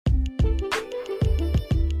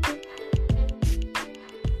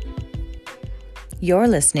You're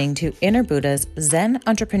listening to Inner Buddha's Zen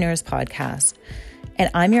Entrepreneurs Podcast,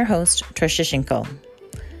 and I'm your host, Trisha Schinkel.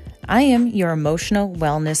 I am your emotional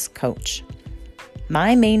wellness coach.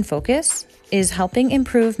 My main focus is helping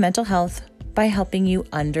improve mental health by helping you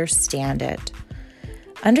understand it.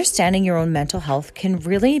 Understanding your own mental health can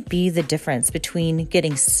really be the difference between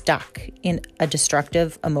getting stuck in a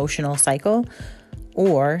destructive emotional cycle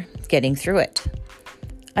or getting through it.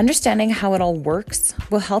 Understanding how it all works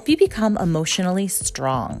will help you become emotionally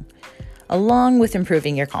strong, along with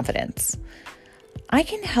improving your confidence. I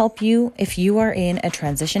can help you if you are in a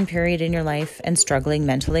transition period in your life and struggling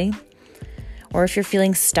mentally, or if you're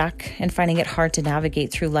feeling stuck and finding it hard to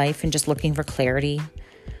navigate through life and just looking for clarity,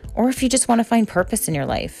 or if you just want to find purpose in your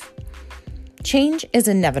life. Change is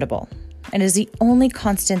inevitable and is the only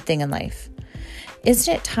constant thing in life.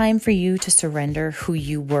 Isn't it time for you to surrender who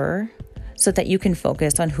you were so that you can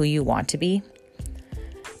focus on who you want to be?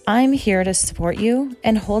 I'm here to support you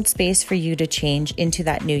and hold space for you to change into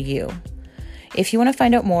that new you. If you want to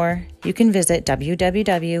find out more, you can visit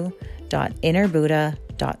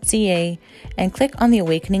www.innerbuddha.ca and click on the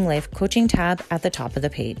Awakening Life Coaching tab at the top of the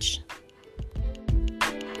page.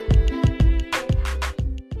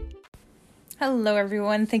 Hello,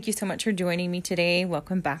 everyone. Thank you so much for joining me today.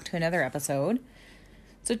 Welcome back to another episode.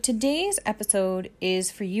 So today's episode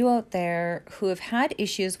is for you out there who have had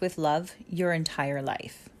issues with love your entire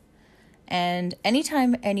life. And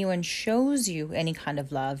anytime anyone shows you any kind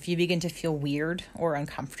of love, you begin to feel weird or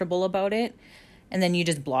uncomfortable about it, and then you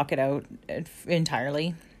just block it out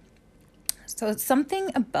entirely. So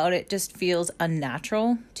something about it just feels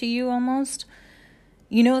unnatural to you almost.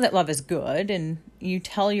 You know that love is good, and you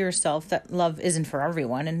tell yourself that love isn't for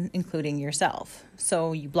everyone, and including yourself.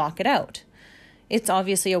 So you block it out. It's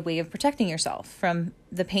obviously a way of protecting yourself from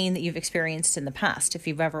the pain that you've experienced in the past, if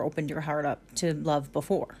you've ever opened your heart up to love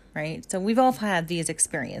before, right? So we've all had these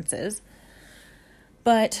experiences.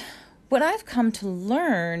 But what I've come to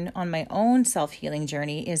learn on my own self-healing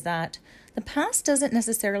journey is that the past doesn't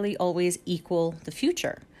necessarily always equal the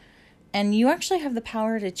future. And you actually have the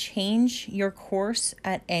power to change your course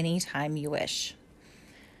at any time you wish.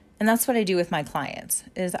 And that's what I do with my clients,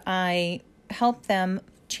 is I help them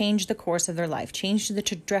change the course of their life, change the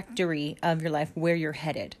trajectory of your life, where you're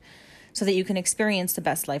headed, so that you can experience the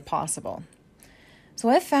best life possible. So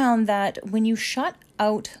I've found that when you shut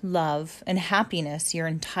out love and happiness your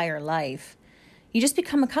entire life, you just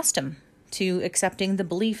become accustomed to accepting the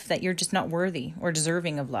belief that you're just not worthy or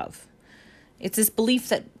deserving of love. It's this belief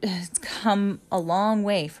that has come a long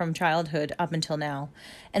way from childhood up until now.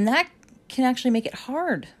 And that can actually make it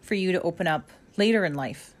hard for you to open up later in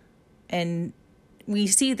life. And we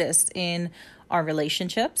see this in our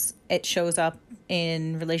relationships. It shows up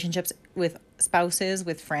in relationships with spouses,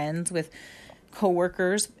 with friends, with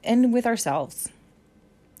coworkers, and with ourselves.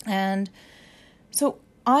 And so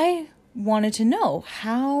I wanted to know,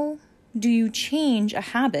 how do you change a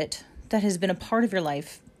habit that has been a part of your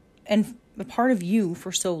life and a part of you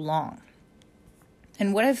for so long?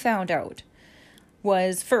 And what I've found out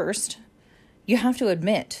was, first, you have to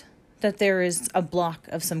admit that there is a block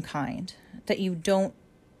of some kind, that you don't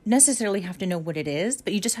necessarily have to know what it is,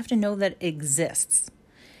 but you just have to know that it exists.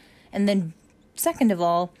 And then second of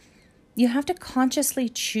all, you have to consciously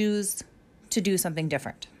choose to do something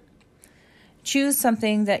different. Choose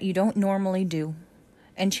something that you don't normally do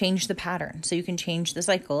and change the pattern so you can change the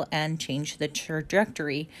cycle and change the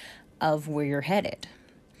trajectory of where you're headed.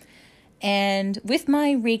 And with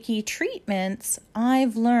my Reiki treatments,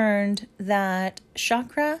 I've learned that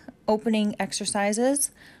chakra opening exercises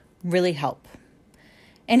really help.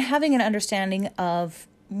 And having an understanding of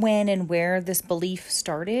when and where this belief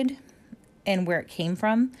started and where it came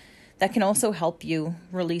from, that can also help you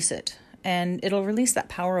release it. And it'll release that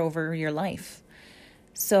power over your life.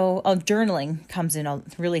 So journaling comes in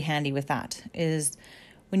really handy with that, is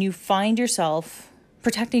when you find yourself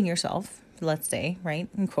protecting yourself, let's say, right,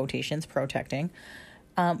 in quotations, protecting,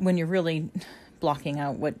 when you're really blocking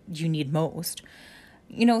out what you need most.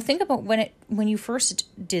 You know, think about when you first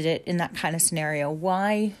did it in that kind of scenario.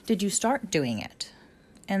 Why did you start doing it?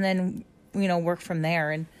 And then, work from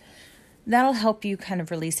there, and that'll help you kind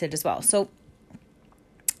of release it as well. So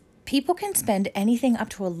people can spend anything up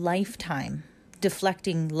to a lifetime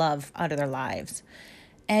deflecting love out of their lives.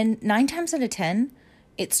 And 9 times out of 10,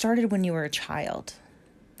 it started when you were a child.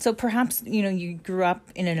 So perhaps, you grew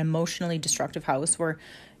up in an emotionally destructive house where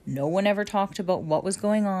no one ever talked about what was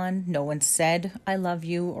going on. No one said, I love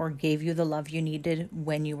you, or gave you the love you needed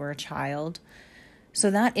when you were a child. So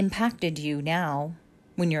that impacted you now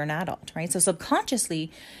when you're an adult, right? So subconsciously,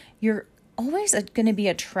 you're always going to be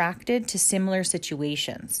attracted to similar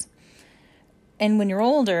situations. And when you're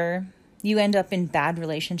older, you end up in bad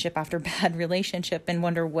relationship after bad relationship and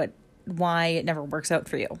wonder why it never works out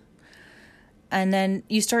for you. And then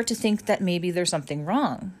you start to think that maybe there's something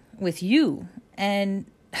wrong with you. And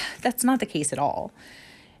that's not the case at all.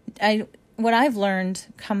 What I've learned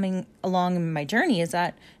coming along in my journey is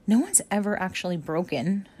that no one's ever actually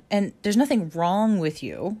broken, and there's nothing wrong with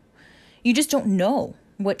you. You just don't know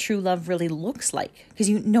what true love really looks like because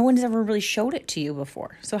no one's ever really showed it to you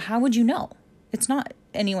before. So how would you know? It's not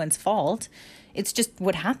anyone's fault. It's just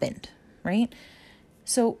what happened, right?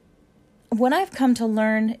 So what I've come to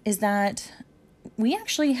learn is that we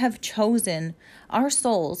actually have chosen, our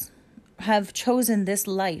souls have chosen this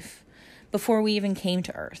life before we even came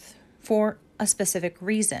to earth for a specific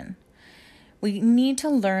reason. We need to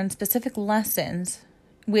learn specific lessons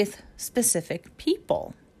with specific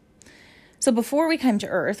people. So before we came to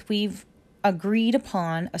earth, we've agreed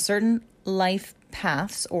upon a certain life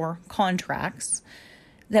paths or contracts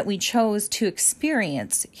that we chose to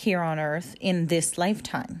experience here on earth in this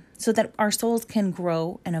lifetime so that our souls can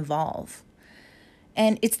grow and evolve.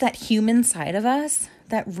 And it's that human side of us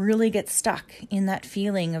that really gets stuck in that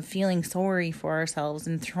feeling of feeling sorry for ourselves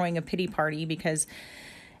and throwing a pity party because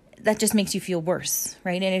that just makes you feel worse,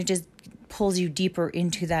 right? And it just pulls you deeper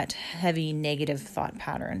into that heavy negative thought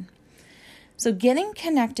pattern. So getting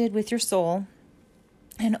connected with your soul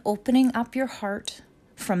and opening up your heart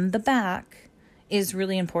from the back is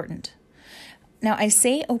really important. Now, I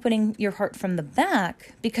say opening your heart from the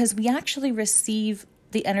back because we actually receive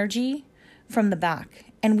the energy from the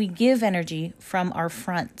back and we give energy from our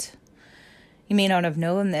front. You may not have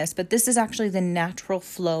known this, but this is actually the natural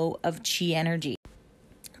flow of chi energy.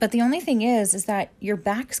 But the only thing is that your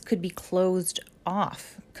backs could be closed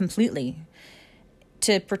off completely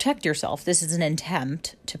to protect yourself. This is an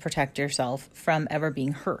attempt to protect yourself from ever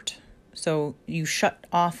being hurt. So you shut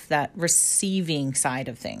off that receiving side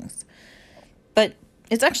of things. But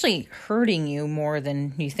it's actually hurting you more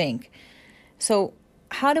than you think. So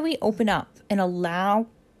how do we open up and allow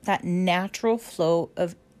that natural flow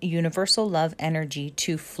of universal love energy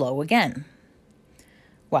to flow again?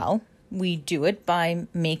 Well, we do it by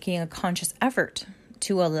making a conscious effort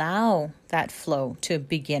to allow that flow to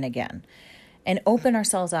begin again and open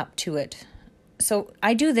ourselves up to it. So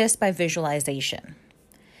I do this by visualization.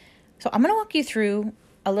 So I'm going to walk you through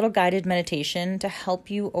a little guided meditation to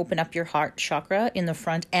help you open up your heart chakra in the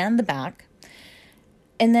front and the back.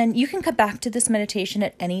 And then you can come back to this meditation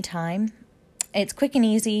at any time. It's quick and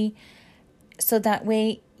easy, so that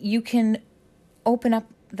way you can open up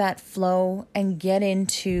that flow and get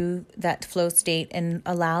into that flow state and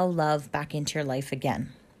allow love back into your life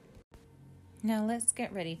again. Now let's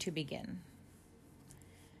get ready to begin.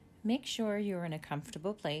 Make sure you're in a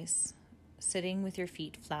comfortable place, sitting with your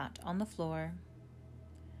feet flat on the floor.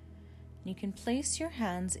 You can place your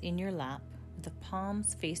hands in your lap with the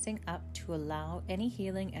palms facing up to allow any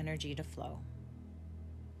healing energy to flow.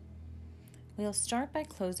 We'll start by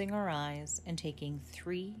closing our eyes and taking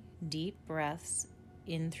 3 deep breaths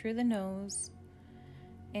in through the nose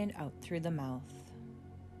and out through the mouth.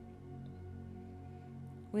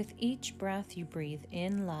 With each breath, you breathe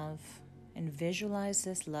in love and visualize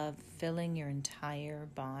this love filling your entire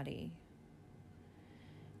body.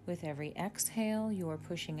 With every exhale, you are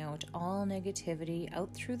pushing out all negativity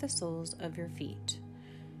out through the soles of your feet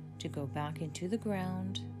to go back into the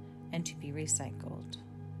ground and to be recycled.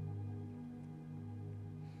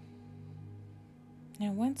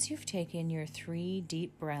 Now, once you've taken your 3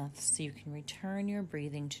 deep breaths, you can return your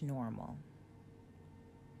breathing to normal.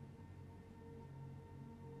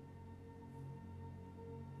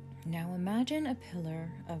 Now imagine a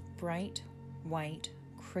pillar of bright white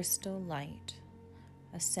crystal light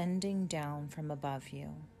ascending down from above you.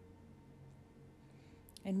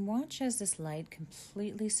 And watch as this light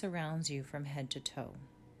completely surrounds you from head to toe.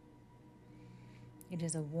 It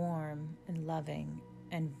is a warm and loving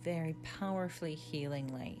and very powerfully healing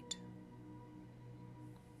light.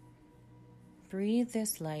 Breathe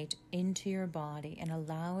this light into your body and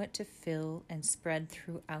allow it to fill and spread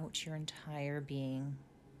throughout your entire being.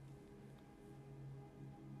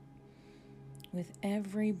 With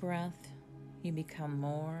every breath, you become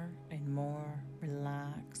more and more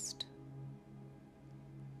relaxed.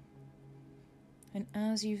 And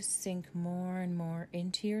as you sink more and more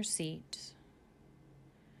into your seat,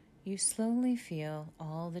 you slowly feel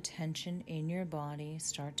all the tension in your body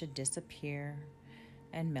start to disappear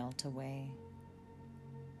and melt away.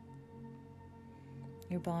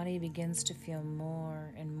 Your body begins to feel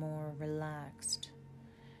more and more relaxed,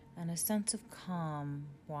 and a sense of calm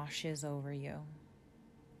washes over you.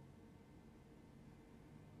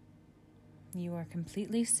 You are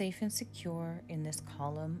completely safe and secure in this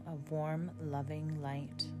column of warm, loving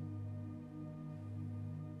light.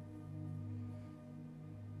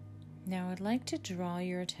 Now I'd like to draw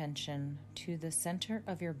your attention to the center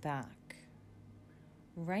of your back,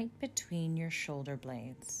 right between your shoulder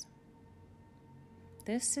blades.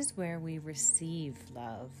 This is where we receive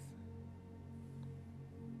love.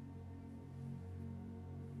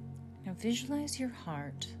 Now visualize your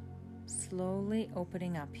heart slowly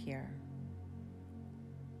opening up here,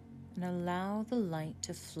 and allow the light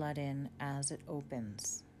to flood in as it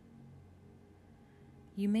opens.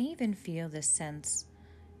 You may even feel this sense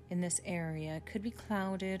in this area could be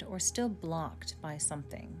clouded or still blocked by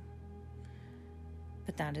something,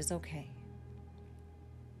 but that is okay.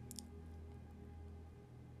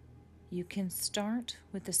 You can start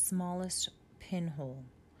with the smallest pinhole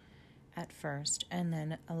at first and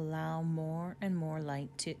then allow more and more light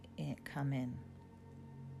to come in.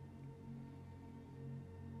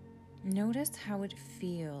 Notice how it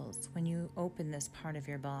feels when you open this part of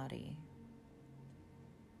your body.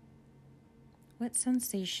 What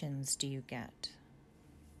sensations do you get?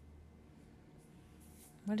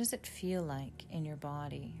 What does it feel like in your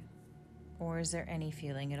body? Or is there any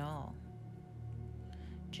feeling at all?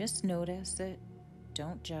 Just notice it.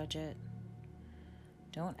 Don't judge it.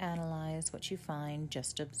 Don't analyze what you find,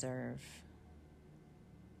 just observe.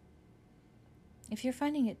 If you're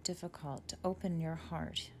finding it difficult to open your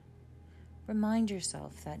heart, remind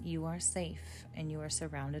yourself that you are safe and you are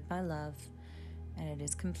surrounded by love, and it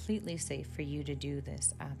is completely safe for you to do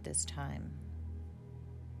this at this time.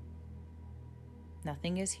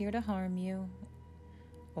 Nothing is here to harm you,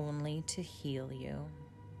 only to heal you.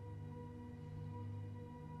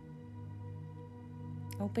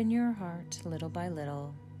 Open your heart little by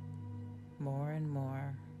little, more and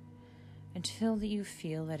more, until you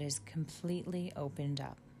feel that it is completely opened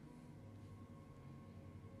up.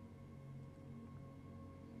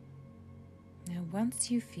 Now,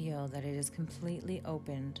 once you feel that it is completely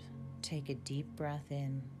opened, take a deep breath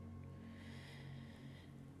in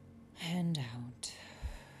and out.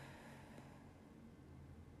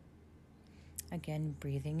 Again,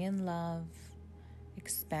 breathing in love,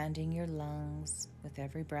 expanding your lungs with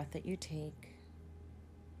every breath that you take,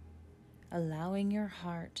 allowing your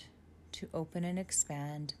heart to open and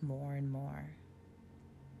expand more and more.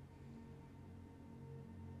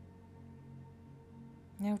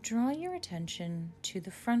 Now draw your attention to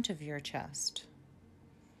the front of your chest,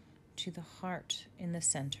 to the heart in the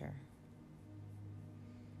center.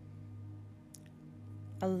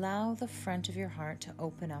 Allow the front of your heart to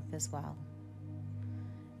open up as well.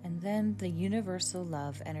 And then the universal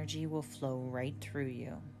love energy will flow right through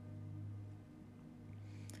you.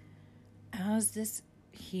 As this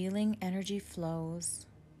healing energy flows,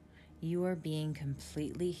 you are being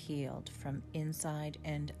completely healed from inside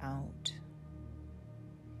and out.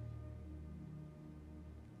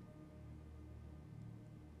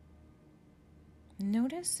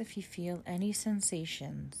 Notice if you feel any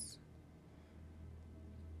sensations.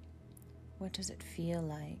 What does it feel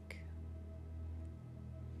like?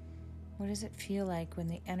 What does it feel like when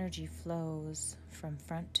the energy flows from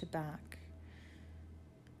front to back?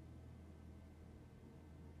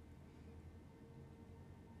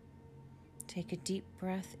 Take a deep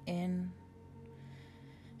breath in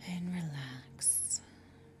and relax.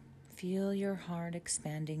 Feel your heart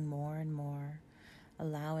expanding more and more,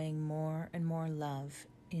 allowing more and more love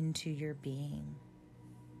into your being.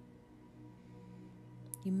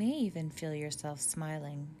 You may even feel yourself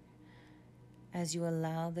smiling as you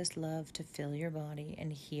allow this love to fill your body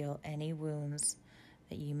and heal any wounds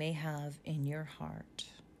that you may have in your heart.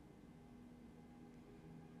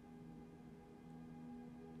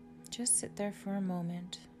 Just sit there for a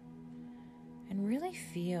moment and really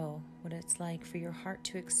feel what it's like for your heart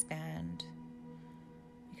to expand,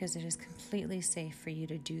 because it is completely safe for you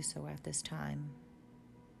to do so at this time.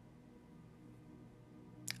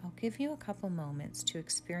 I'll give you a couple moments to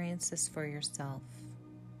experience this for yourself.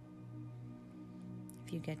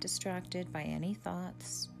 If you get distracted by any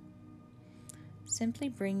thoughts, simply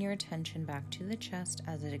bring your attention back to the chest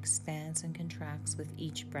as it expands and contracts with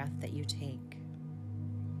each breath that you take.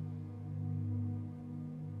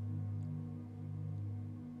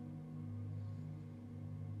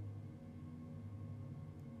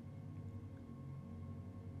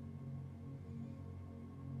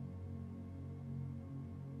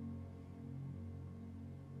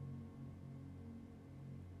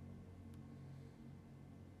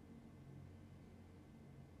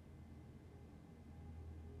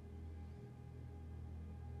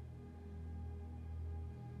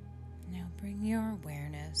 Now bring your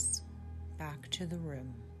awareness back to the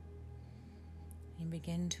room. And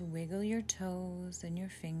begin to wiggle your toes and your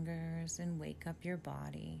fingers and wake up your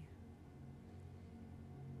body.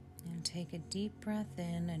 And take a deep breath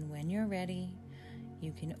in, and when you're ready,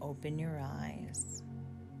 you can open your eyes.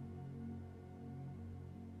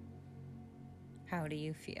 How do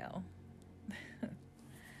you feel?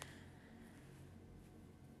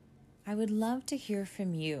 I would love to hear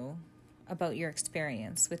from you about your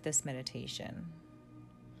experience with this meditation.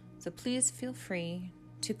 So please feel free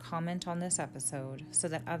to comment on this episode so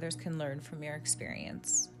that others can learn from your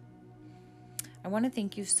experience. I want to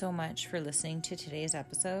thank you so much for listening to today's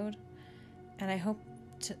episode, and I hope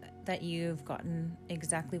that you've gotten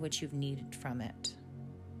exactly what you've needed from it.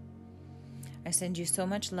 I send you so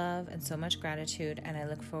much love and so much gratitude, and I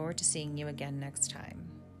look forward to seeing you again next time.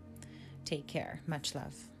 Take care. Much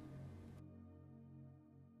love.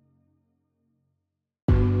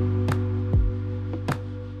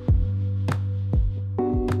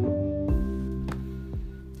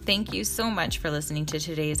 Thank you so much for listening to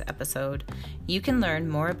today's episode. You can learn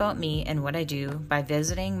more about me and what I do by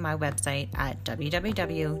visiting my website at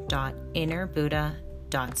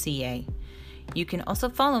www.innerbuddha.ca. You can also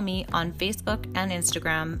follow me on Facebook and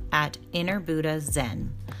Instagram at Inner Buddha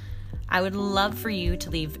Zen. I would love for you to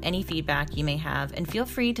leave any feedback you may have, and feel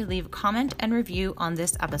free to leave a comment and review on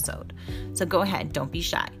this episode. So go ahead, don't be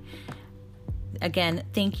shy. Again,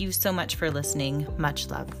 thank you so much for listening. Much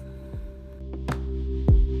love.